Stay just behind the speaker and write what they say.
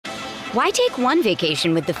Why take one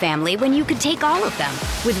vacation with the family when you could take all of them?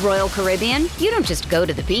 With Royal Caribbean, you don't just go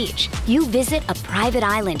to the beach. You visit a private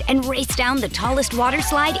island and race down the tallest water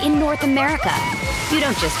slide in North America. You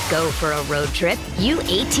don't just go for a road trip. You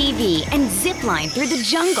ATV and zip line through the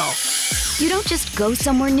jungle. You don't just go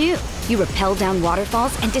somewhere new. You rappel down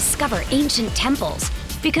waterfalls and discover ancient temples.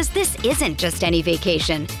 Because this isn't just any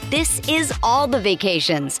vacation. This is all the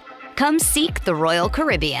vacations. Come seek the Royal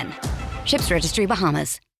Caribbean. Ships Registry,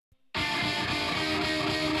 Bahamas.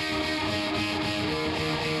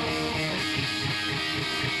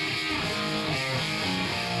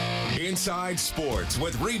 Inside Sports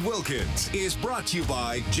with Reed Wilkins is brought to you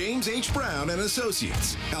by James H. Brown and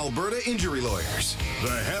Associates, Alberta Injury Lawyers,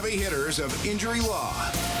 the heavy hitters of injury law.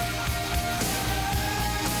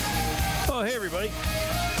 Oh, hey, everybody.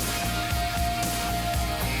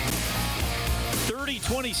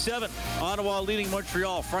 30-27, Ottawa leading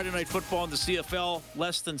Montreal. Friday Night Football in the CFL.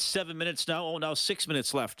 Less than 7 minutes now. Oh, now 6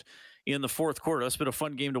 minutes left in the fourth quarter. That's been a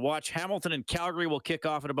fun game to watch. Hamilton and Calgary will kick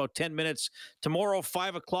off in about 10 minutes. Tomorrow,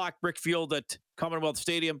 5 o'clock, Brickfield at Commonwealth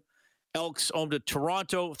Stadium. Elks home to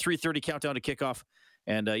Toronto. 3:30 countdown to kickoff.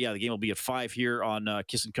 And, the game will be at 5 here on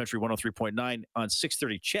Kissin' Country 103.9 on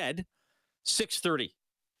 6:30. Ched, 6:30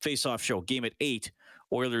 face-off show. Game at 8.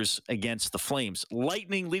 Oilers against the Flames.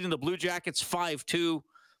 Lightning leading the Blue Jackets 5-2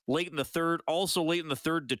 late in the third. Also late in the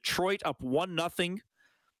third, Detroit up 1-0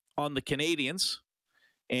 on the Canadiens.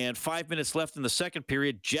 And 5 minutes left in the second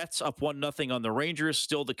period. Jets up 1-0 on the Rangers.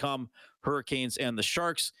 Still to come, Hurricanes and the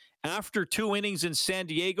Sharks. After 2 innings in San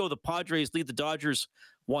Diego, the Padres lead the Dodgers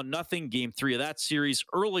 1-0. Game 3 of that series.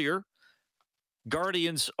 Earlier,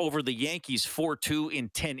 Guardians over the Yankees 4-2 in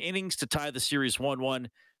 10 innings to tie the series 1-1.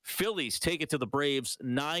 Phillies take it to the Braves.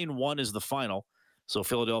 9-1 is the final. So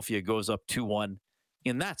Philadelphia goes up 2-1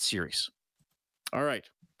 in that series. All right.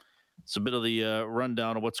 It's a bit of the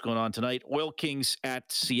rundown of what's going on tonight. Oil Kings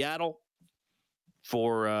at Seattle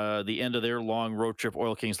for the end of their long road trip.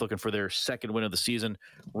 Oil Kings looking for their second win of the season.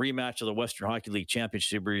 Rematch of the Western Hockey League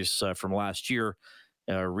Championship Series from last year.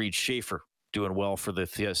 Reed Schaefer doing well for the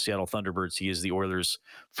Seattle Thunderbirds. He is the Oilers'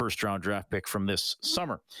 first-round draft pick from this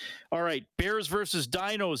summer. All right, Bears versus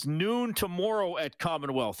Dinos, noon tomorrow at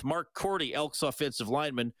Commonwealth. Mark Cordy, Elks offensive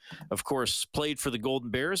lineman, of course, played for the Golden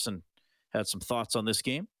Bears and had some thoughts on this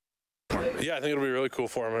game. Yeah, I think it'll be really cool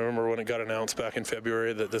for them. I remember when it got announced back in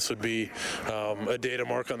February that this would be a day to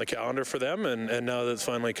mark on the calendar for them, and now that it's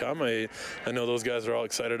finally come, I know those guys are all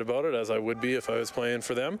excited about it, as I would be if I was playing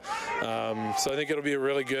for them. So I think it'll be a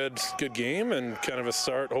really good game and kind of a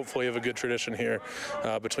start, hopefully, of a good tradition here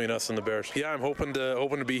between us and the Bears. Yeah, I'm hoping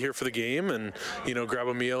to be here for the game and grab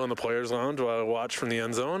a meal in the Players Lounge while I watch from the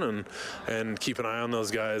end zone and keep an eye on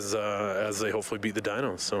those guys as they hopefully beat the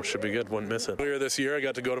Dinos. So it should be good. Wouldn't miss it. Earlier this year, I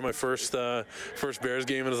got to go to my first Bears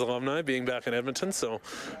game as alumni, being back in Edmonton. So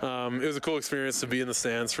it was a cool experience to be in the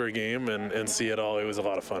stands for a game and see it all. It was a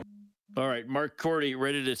lot of fun. All right, Mark Cordy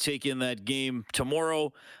ready to take in that game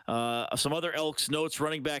tomorrow. Some other Elks notes.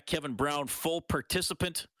 Running back Kevin Brown, full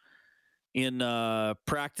participant in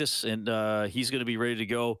practice, and he's going to be ready to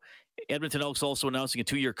go. Edmonton Elks also announcing a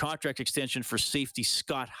 2-year contract extension for safety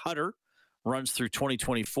Scott Hutter. Runs through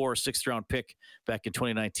 2024, 6th-round pick back in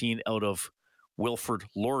 2019 out of Wilfrid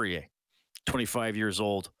Laurier. 25 years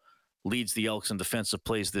old, leads the Elks in defensive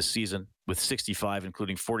plays this season with 65,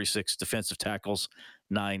 including 46 defensive tackles,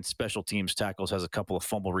 9 special teams tackles, has a couple of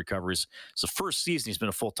fumble recoveries. It's the first season he's been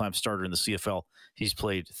a full-time starter in the CFL. He's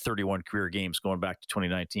played 31 career games going back to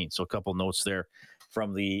 2019. So a couple notes there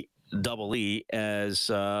from the Double E as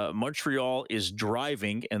Montreal is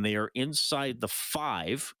driving and they are inside the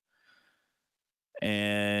 5.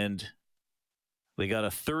 And they got a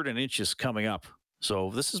 3rd and inches coming up.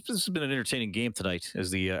 So this has been an entertaining game tonight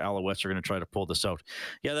as the Alouettes are going to try to pull this out.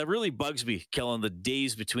 Yeah, that really bugs me, Kellen, the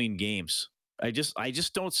days between games. I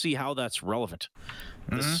just don't see how that's relevant.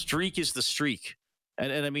 Mm-hmm. The streak is the streak.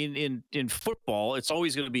 And I mean, in football, it's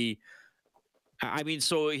always going to be,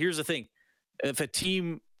 so here's the thing. If a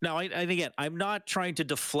team, now, and again, I'm not trying to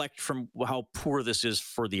deflect from how poor this is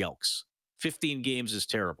for the Elks. 15 games is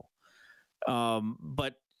terrible.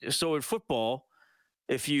 But so in football,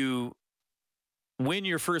 if you win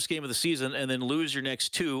your first game of the season and then lose your next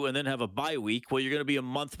 2 and then have a bye week, well, you're going to be a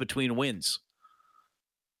month between wins.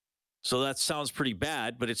 So that sounds pretty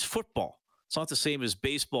bad, but it's football. It's not the same as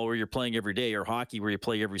baseball where you're playing every day or hockey where you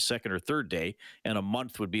play every second or third day, and a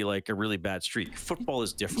month would be like a really bad streak. Football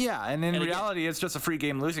is different. Yeah, and in reality, it's just a free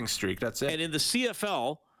game losing streak. That's it. And in the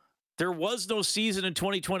CFL, there was no season in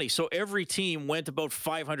 2020, so every team went about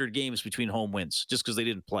 500 games between home wins just because they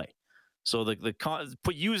didn't play. So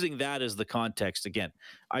using that as the context again,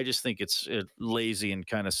 I just think it's lazy and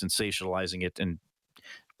kind of sensationalizing it and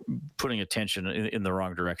putting attention in the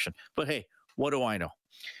wrong direction. But hey, what do I know?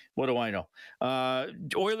 What do I know?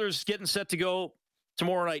 Oilers getting set to go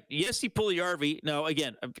tomorrow night. Jesse Puljujarvi. Now,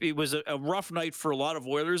 again, it was a rough night for a lot of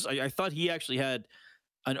Oilers. I thought he actually had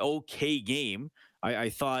an okay game. I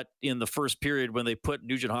thought in the first period when they put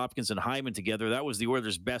Nugent Hopkins and Hyman together, that was the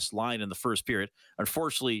Oilers' best line in the first period.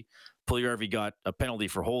 Unfortunately, Puljujarvi got a penalty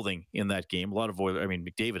for holding in that game. A lot of Oilers,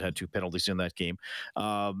 McDavid had 2 penalties in that game.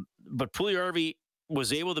 But Puljujarvi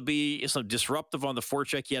was able to be some disruptive on the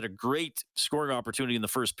forecheck. He had a great scoring opportunity in the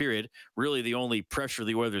first period. Really the only pressure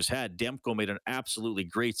the Oilers had. Demko made an absolutely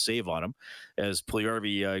great save on him as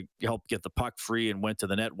Puljujarvi helped get the puck free and went to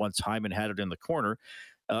the net once Hyman had it in the corner.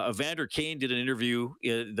 Evander Kane did an interview.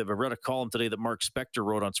 I read a column today that Mark Spector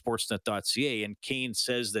wrote on Sportsnet.ca, and Kane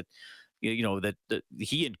says that that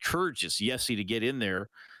he encourages Jesse to get in there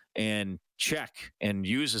and check and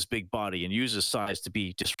use his big body and use his size to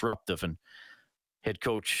be disruptive. And head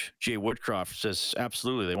coach Jay Woodcroft says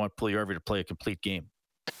absolutely they want Puljujarvi to play a complete game.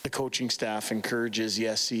 The coaching staff encourages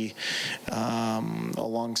Jesse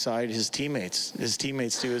alongside his teammates. His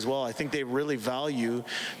teammates do as well. I think they really value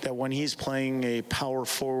that when he's playing a power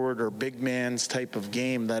forward or big man's type of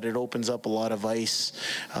game, that it opens up a lot of ice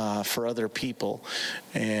for other people.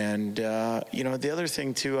 And, the other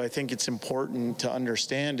thing, too, I think it's important to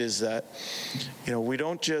understand is that, we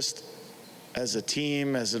don't just, as a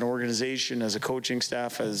team, as an organization, as a coaching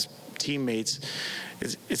staff, as teammates,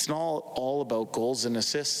 it's not all about goals and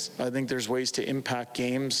assists. I think there's ways to impact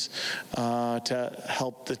games to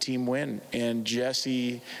help the team win. And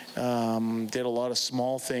Jesse did a lot of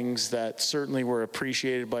small things that certainly were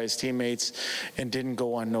appreciated by his teammates and didn't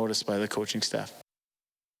go unnoticed by the coaching staff.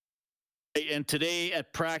 And today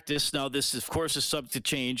at practice, now this of course is subject to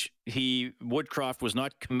change. Woodcroft was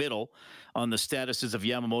not committal on the statuses of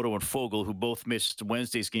Yamamoto and Foegele, who both missed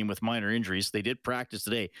Wednesday's game with minor injuries. They did practice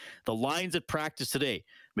today. The lines at practice today: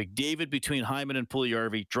 McDavid between Hyman and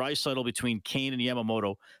Puljujarvi, Draisaitl between Kane and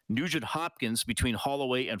Yamamoto, Nugent Hopkins between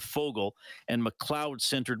Holloway and Foegele, and McLeod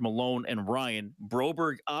centered Malone and Ryan.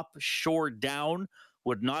 Broberg up, Shore down.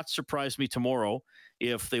 Would not surprise me tomorrow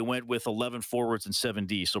if they went with 11 forwards and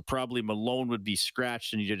 7D. So probably Malone would be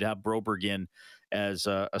scratched and you'd have Broberg in as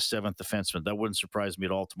a 7th defenseman. That wouldn't surprise me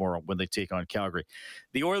at all tomorrow when they take on Calgary.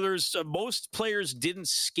 The Oilers, most players didn't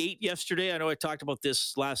skate yesterday. I know I talked about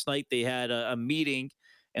this last night. They had a meeting,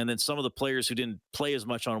 and then some of the players who didn't play as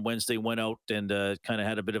much on Wednesday went out and kind of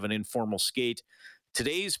had a bit of an informal skate.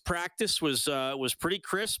 Today's practice was pretty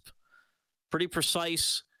crisp, pretty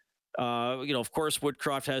precise. Of course,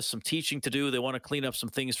 Woodcroft has some teaching to do. They want to clean up some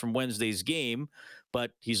things from Wednesday's game,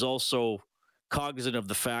 but he's also cognizant of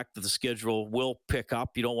the fact that the schedule will pick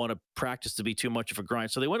up. You don't want to practice to be too much of a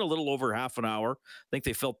grind. So they went a little over half an hour. I think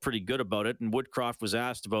they felt pretty good about it. And Woodcroft was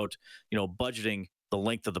asked about, budgeting the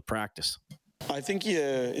length of the practice. I think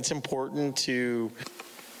it's important to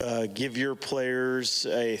give your players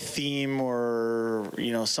a theme or,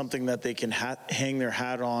 something that they can hang their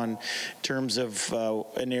hat on in terms of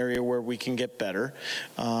an area where we can get better.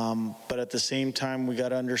 But at the same time, we got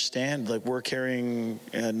to understand, we're carrying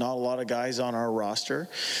not a lot of guys on our roster.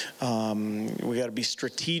 We got to be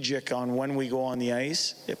strategic on when we go on the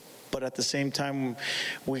ice. But at the same time,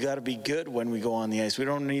 we got to be good when we go on the ice. We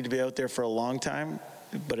don't need to be out there for a long time,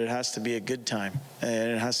 but it has to be a good time,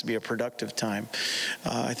 and it has to be a productive time.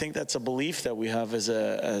 I think that's a belief that we have as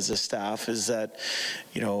a staff, is that,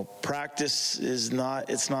 practice is not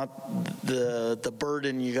the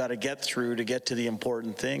burden you got to get through to get to the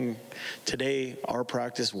important thing. Today, our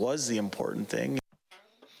practice was the important thing.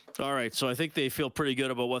 All right, so I think they feel pretty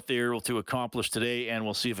good about what they're able to accomplish today, and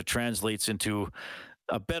we'll see if it translates into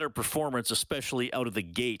a better performance, especially out of the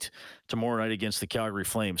gate tomorrow night against the Calgary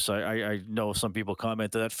Flames. So I know some people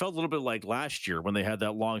commented that felt a little bit like last year when they had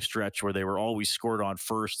that long stretch where they were always scored on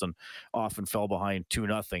first and often fell behind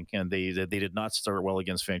 2-0. And they did not start well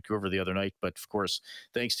against Vancouver the other night. But of course,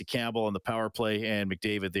 thanks to Campbell and the power play and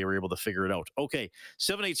McDavid, they were able to figure it out. Okay,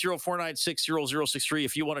 780-496-0063.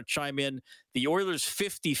 If you want to chime in, the Oilers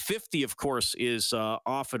 50-50, of course, is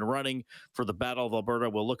off and running for the Battle of Alberta.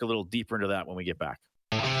 We'll look a little deeper into that when we get back.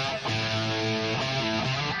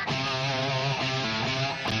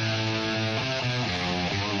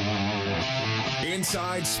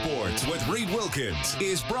 Inside Sports with Reed Wilkins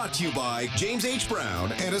is brought to you by James H.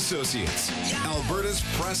 Brown and Associates, Alberta's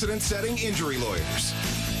precedent-setting injury lawyers.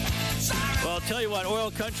 Well, I'll tell you what,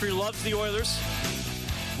 Oil Country loves the Oilers,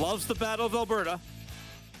 loves the Battle of Alberta,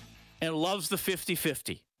 and loves the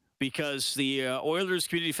 50-50, because the Oilers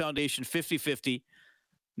Community Foundation 50-50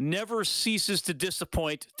 never ceases to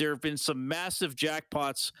disappoint. There have been some massive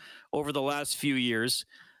jackpots over the last few years.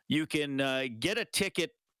 You can get a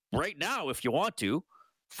ticket right now if you want to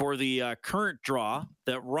for the current draw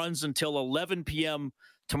that runs until 11 p.m.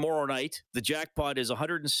 tomorrow night. The jackpot is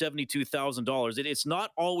 $172,000. It's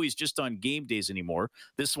not always just on game days anymore.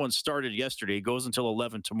 This one started yesterday. It goes until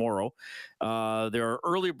 11 tomorrow. There are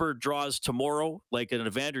early bird draws tomorrow, like an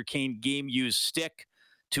Evander Kane game-used stick,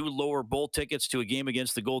 2 lower bowl tickets to a game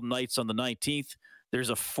against the Golden Knights on the 19th. There's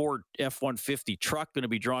a Ford F-150 truck going to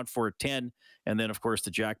be drawn for at 10. And then, of course,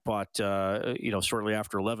 the jackpot, shortly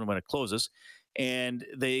after 11 when it closes. And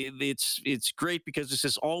it's great because this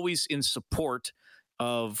is always in support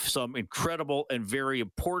of some incredible and very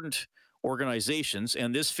important organizations.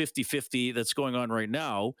 And this 50-50 that's going on right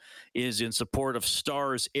now is in support of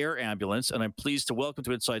Stars Air Ambulance. And I'm pleased to welcome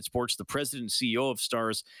to Inside Sports the president and CEO of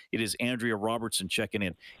Stars. It is Andrea Robertson checking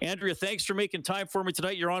in. Andrea, thanks for making time for me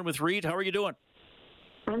tonight. You're on with Reed. How are you doing?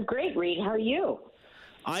 I'm great, Reed. How are you?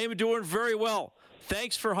 I am doing very well.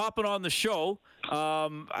 Thanks for hopping on the show.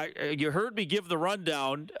 You heard me give the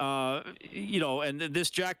rundown, and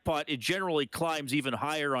this jackpot, it generally climbs even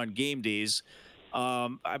higher on game days.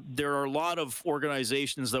 There are a lot of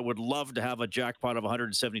organizations that would love to have a jackpot of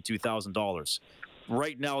 $172,000.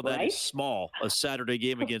 Right now, that is small, a Saturday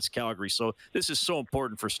game against Calgary. So this is so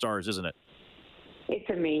important for Stars, isn't it? It's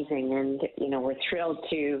amazing, and we're thrilled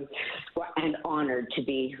and honored to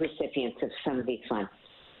be recipients of some of these funds.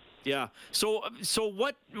 Yeah. So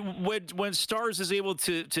what when Stars is able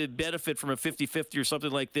to benefit from a 50-50 or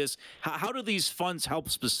something like this, how do these funds help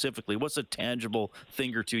specifically? What's a tangible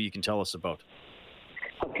thing or two you can tell us about?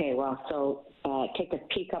 Okay. Well, so take a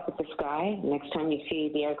peek up at the sky. Next time you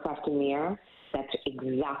see the aircraft in the air, that's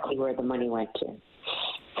exactly where the money went to.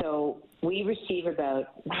 So we receive about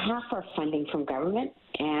half our funding from government,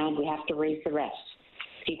 and we have to raise the rest.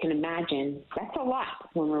 So you can imagine that's a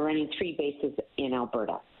lot when we're running 3 bases in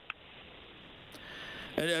Alberta.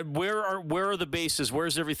 And where are the bases?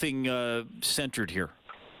 Where's everything centered here?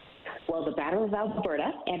 Well, the Battle of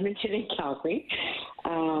Alberta, Edmonton and Calgary,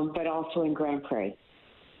 but also in Grand Prairie.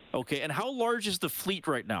 Okay, and how large is the fleet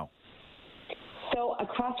right now? So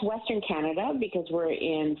across Western Canada, because we're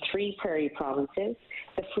in 3 prairie provinces,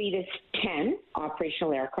 the fleet is 10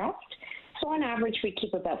 operational aircraft. So on average, we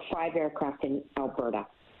keep about 5 aircraft in Alberta.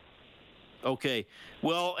 Okay.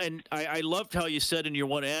 Well, and I loved how you said in your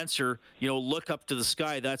one answer, look up to the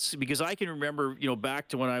sky. That's because I can remember, back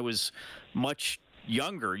to when I was much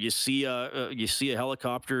younger. You see a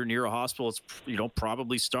helicopter near a hospital. It's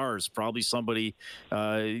probably Stars, probably somebody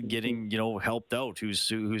getting helped out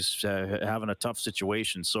who's having a tough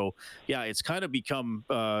situation. So yeah, it's kind of become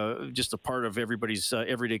just a part of everybody's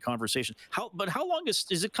everyday conversation. How long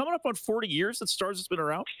is it coming up on 40 years that Stars has been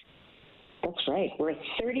around? That's right. We're at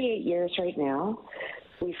 38 years right now.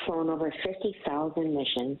 We've flown over 50,000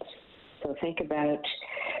 missions. So think about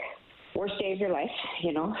worst day of your life,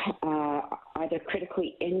 either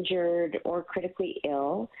critically injured or critically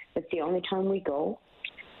ill. It's the only time we go.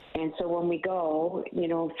 And so when we go,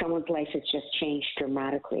 someone's life has just changed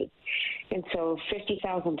dramatically. And so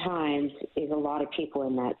 50,000 times is a lot of people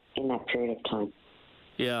in that period of time.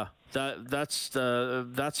 Yeah, that's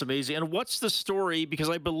amazing. And what's the story? Because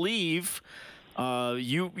I believe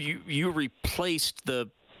you replaced the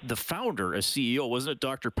founder as CEO, wasn't it?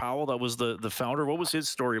 Dr. Powell, that was the founder. What was his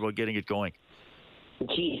story about getting it going?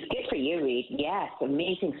 Geez, good for you, Reed. Yes,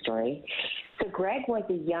 amazing story. So Greg was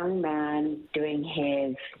a young man doing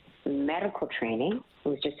his medical training. He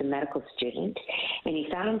was just a medical student, and he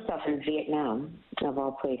found himself in Vietnam, of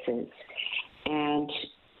all places, and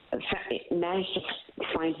managed to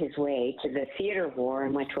find his way to the theater of war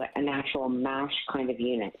and went to an actual MASH kind of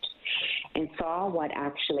unit and saw what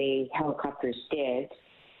actually helicopters did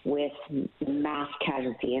with mass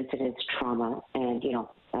casualty incidents, trauma, and,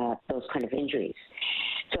 those kind of injuries.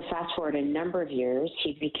 So fast forward a number of years,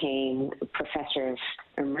 he became professor of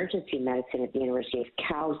emergency medicine at the University of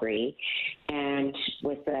Calgary and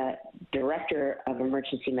was the director of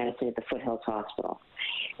emergency medicine at the Foothills Hospital.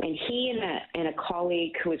 And he and a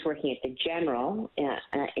colleague who was working at the General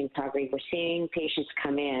in Calgary were seeing patients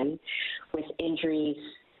come in with injuries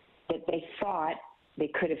that they thought they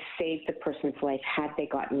could have saved the person's life had they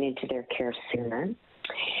gotten into their care sooner.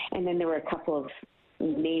 And then there were a couple of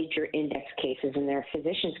major index cases, and their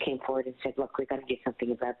physicians came forward and said, look, we've got to do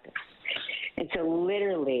something about this. And so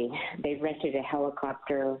literally they rented a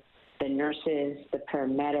helicopter. The nurses, the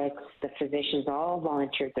paramedics, the physicians all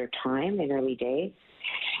volunteered their time in early days,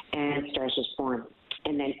 and Stars was born.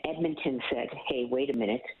 And then Edmonton said, hey, wait a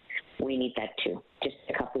minute, we need that too, just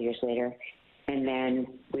a couple years later. And then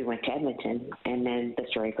we went to Edmonton, and then the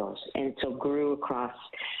story goes. And so grew across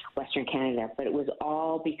Western Canada. But it was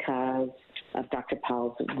all because of Dr.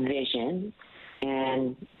 Powell's vision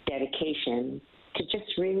and dedication to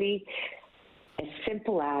just really, as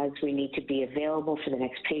simple as we need to be available for the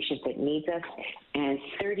next patient that needs us. And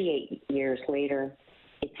 38 years later,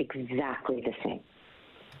 it's exactly the same.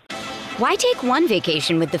 Why take one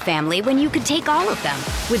vacation with the family when you could take all of them?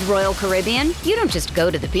 With Royal Caribbean, you don't just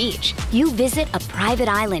go to the beach. You visit a private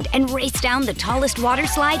island and race down the tallest water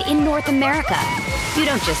slide in North America. You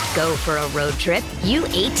don't just go for a road trip. You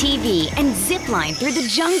ATV and zip line through the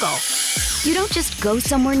jungle. You don't just go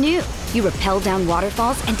somewhere new. You rappel down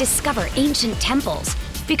waterfalls and discover ancient temples.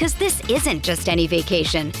 Because this isn't just any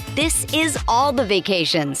vacation. This is all the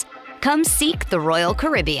vacations. Come seek the Royal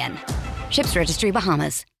Caribbean. Ships Registry,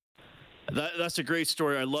 Bahamas. That's a great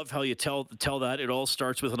story. I love how you tell that. It all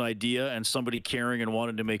starts with an idea and somebody caring and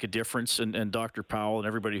wanting to make a difference. And Dr. Powell and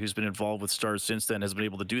everybody who's been involved with STARS since then has been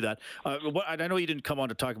able to do that. I know you didn't come on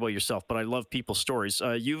to talk about yourself, but I love people's stories.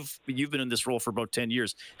 You've been in this role for about 10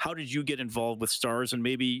 years. How did you get involved with STARS? And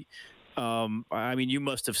maybe, you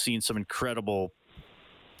must have seen some incredible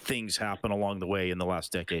things happen along the way in the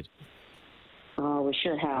last decade. Oh, we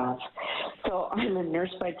sure have. So I'm a nurse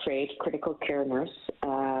by trade, critical care nurse,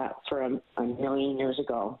 for a million years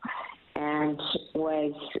ago, and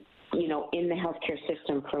was, in the healthcare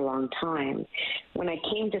system for a long time. When I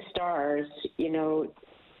came to STARS, to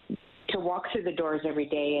walk through the doors every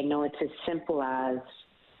day and know it's as simple as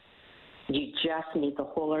you just need the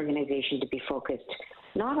whole organization to be focused,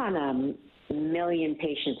 not on a million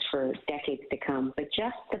patients for decades to come, but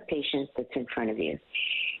just the patient that's in front of you,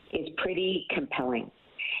 is pretty compelling.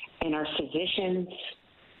 And our physicians,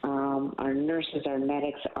 our nurses, our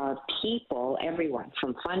medics, our people, everyone,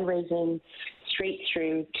 from fundraising straight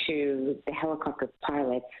through to the helicopter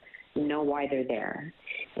pilots, know why they're there.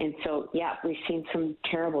 And so, we've seen some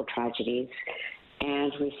terrible tragedies,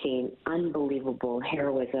 and we've seen unbelievable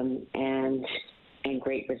heroism and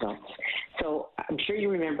great results. So I'm sure you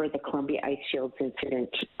remember the Columbia Icefields incident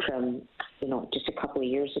from, just a couple of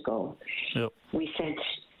years ago. Yep. We sent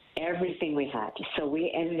everything we had. So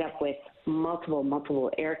we ended up with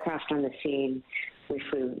multiple aircraft on the scene. We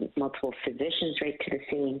flew multiple physicians right to the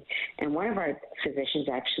scene. And one of our physicians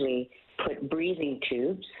actually put breathing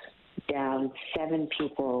tubes down 7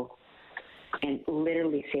 people and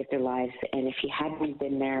literally saved their lives. And if he hadn't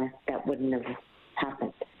been there, that wouldn't have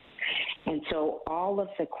happened. And so all of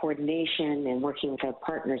the coordination and working with our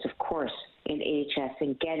partners, of course, in AHS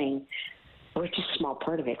and we're just a small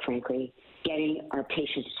part of it, frankly, getting our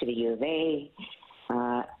patients to the U of A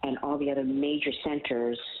and all the other major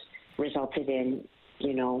centers resulted in,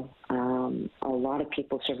 a lot of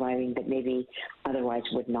people surviving that maybe otherwise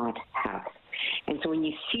would not have. And so when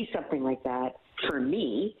you see something like that, for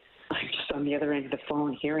me, I'm just on the other end of the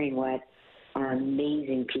phone hearing what our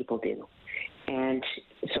amazing people do. And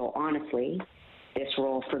so honestly, this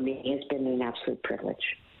role for me has been an absolute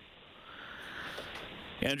privilege.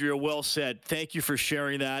 Andrea, well said. Thank you for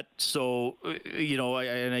sharing that. So,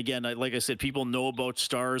 and again, like I said, people know about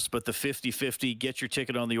STARS, but the 50-50, get your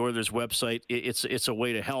ticket on the Oilers website. It's a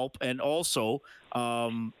way to help. And also,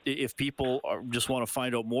 if people just want to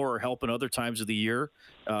find out more or help in other times of the year,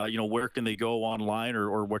 where can they go online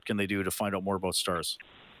or what can they do to find out more about STARS?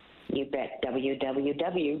 You bet.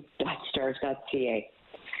 www.stars.ca.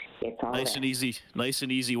 It's all nice and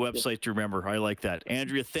easy website to remember. I like that.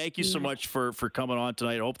 Andrea, thank you so much for coming on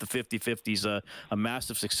tonight. I hope the 50-50 is a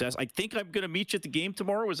massive success. I think I'm going to meet you at the game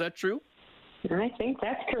tomorrow. Is that true? I think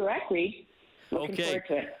that's correct, Reed. Looking forward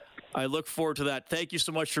to it. I look forward to that. Thank you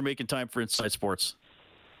so much for making time for Inside Sports.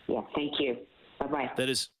 Yeah, thank you. Bye-bye. That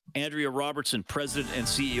is Andrea Robertson, President and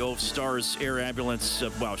CEO of STARS Air Ambulance.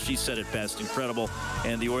 Wow, she said it best. Incredible.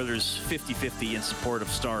 And the Oilers 50-50 in support of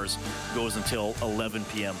STARS goes until 11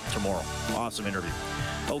 p.m. tomorrow. Awesome interview.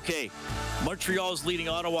 Okay, Montreal's leading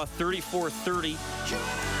Ottawa 34-30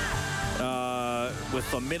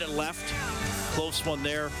 with a minute left. Close one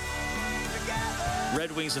there.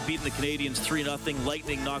 Red Wings have beaten the Canadiens 3-0.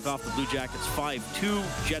 Lightning knock off the Blue Jackets 5-2.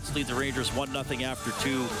 Jets lead the Rangers 1-0 after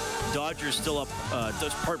 2. Dodgers still up.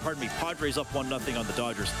 Padres up 1-0 on the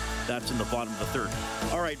Dodgers. That's in the bottom of the third.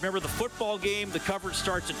 All right, remember the football game. The coverage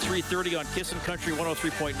starts at 3:30 on Kissin' Country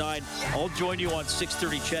 103.9. I'll join you on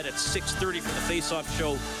 6:30, Chet, at 6:30 for the face-off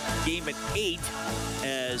show. Game at 8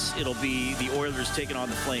 as it'll be the Oilers taking on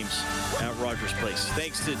the Flames at Rogers Place.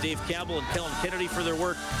 Thanks to Dave Campbell and Kellen Kennedy for their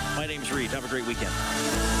work. My name's Reed. Have a great weekend.